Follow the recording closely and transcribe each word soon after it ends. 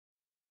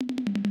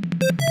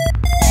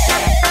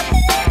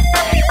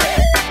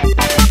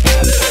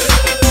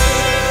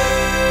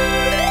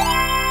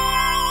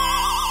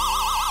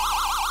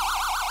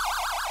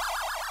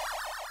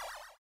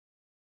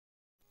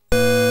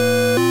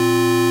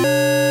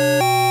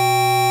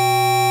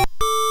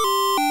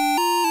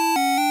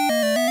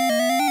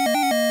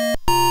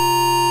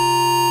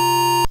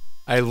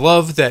I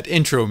love that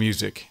intro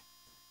music.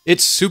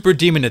 It's Super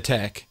Demon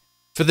Attack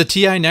for the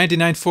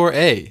TI-99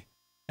 4A.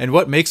 And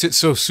what makes it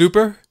so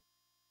super?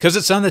 'Cause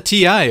it's on the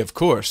TI, of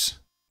course.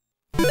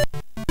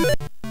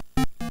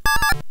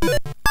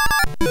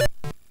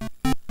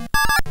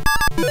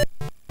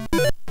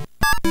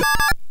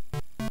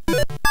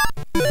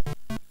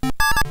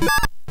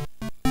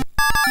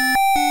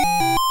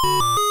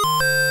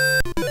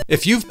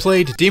 If you've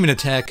played Demon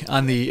Attack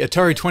on the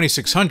Atari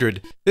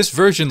 2600, this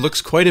version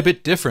looks quite a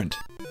bit different.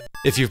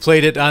 If you've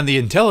played it on the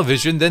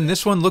Intellivision, then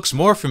this one looks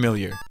more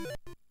familiar.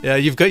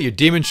 You've got your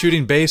demon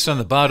shooting base on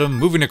the bottom,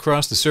 moving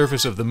across the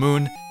surface of the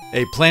moon,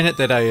 a planet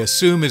that I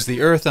assume is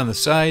the Earth on the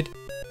side,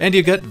 and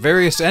you've got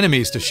various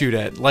enemies to shoot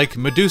at, like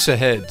Medusa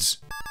heads,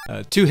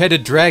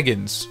 two-headed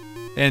dragons,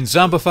 and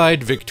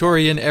zombified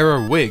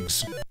Victorian-era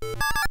wigs.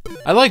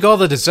 I like all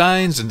the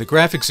designs, and the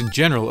graphics in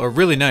general are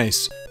really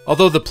nice,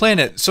 although the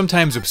planet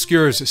sometimes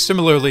obscures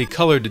similarly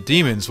colored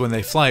demons when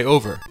they fly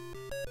over.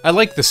 I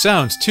like the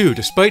sounds too.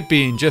 Despite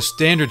being just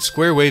standard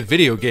square wave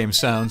video game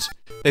sounds,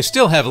 they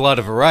still have a lot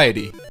of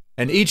variety,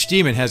 and each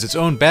demon has its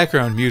own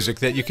background music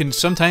that you can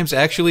sometimes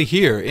actually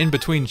hear in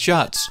between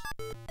shots.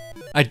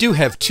 I do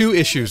have two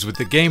issues with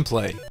the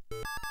gameplay.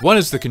 One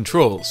is the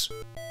controls.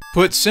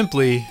 Put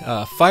simply,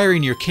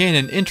 firing your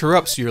cannon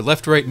interrupts your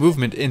left-right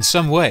movement in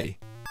some way.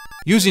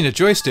 Using a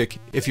joystick,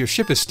 if your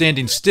ship is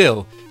standing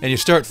still and you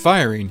start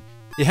firing,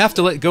 you have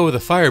to let go of the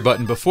fire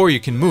button before you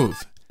can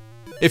move.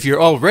 If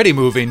you're already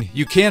moving,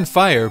 you can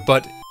fire,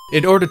 but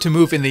in order to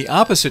move in the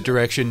opposite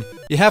direction,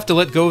 you have to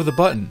let go of the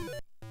button.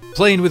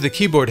 Playing with the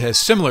keyboard has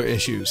similar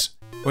issues.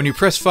 When you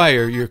press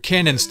fire, your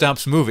cannon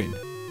stops moving.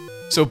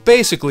 So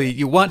basically,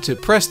 you want to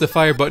press the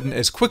fire button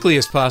as quickly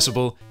as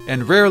possible,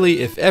 and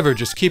rarely, if ever,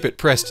 just keep it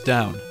pressed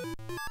down.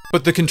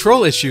 But the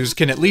control issues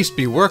can at least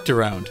be worked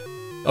around.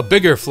 A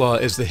bigger flaw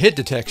is the hit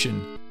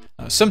detection.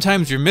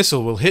 Sometimes your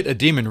missile will hit a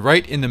demon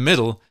right in the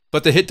middle,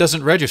 but the hit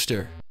doesn't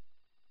register.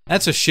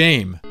 That's a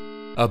shame.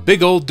 A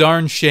big old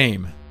darn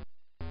shame.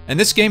 And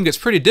this game gets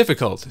pretty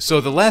difficult,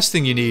 so the last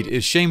thing you need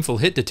is shameful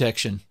hit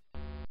detection.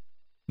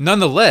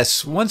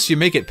 Nonetheless, once you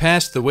make it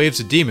past the waves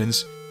of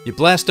demons, you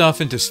blast off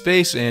into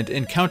space and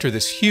encounter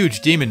this huge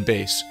demon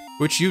base,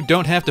 which you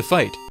don't have to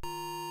fight.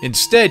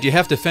 Instead, you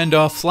have to fend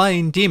off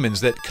flying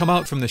demons that come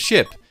out from the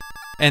ship,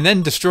 and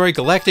then destroy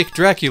Galactic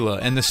Dracula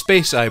and the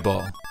Space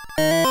Eyeball.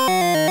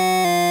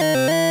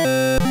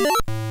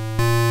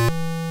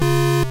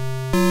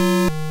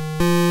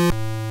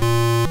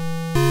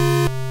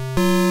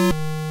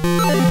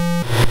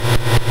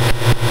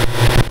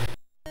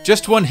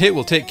 Just one hit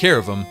will take care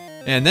of them,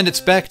 and then it's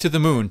back to the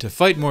moon to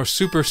fight more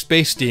super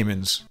space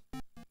demons.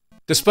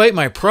 Despite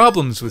my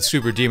problems with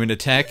Super Demon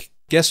Attack,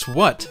 guess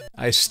what?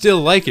 I still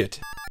like it.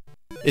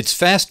 It's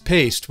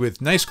fast-paced with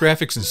nice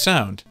graphics and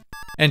sound.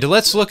 And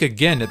let's look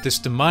again at this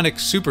demonic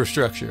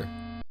superstructure.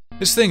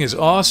 This thing is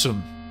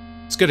awesome.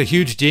 It's got a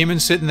huge demon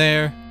sitting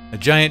there, a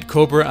giant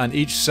cobra on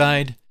each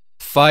side,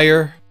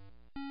 fire.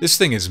 This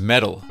thing is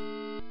metal.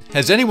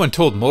 Has anyone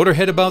told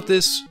Motorhead about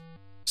this?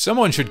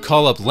 Someone should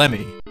call up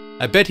Lemmy.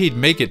 I bet he'd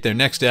make it their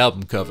next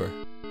album cover.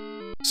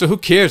 So who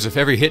cares if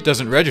every hit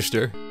doesn't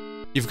register?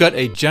 You've got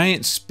a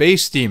giant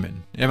space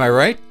demon, am I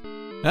right?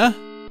 Huh?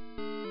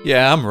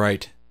 Yeah, I'm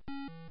right.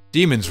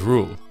 Demons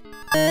rule.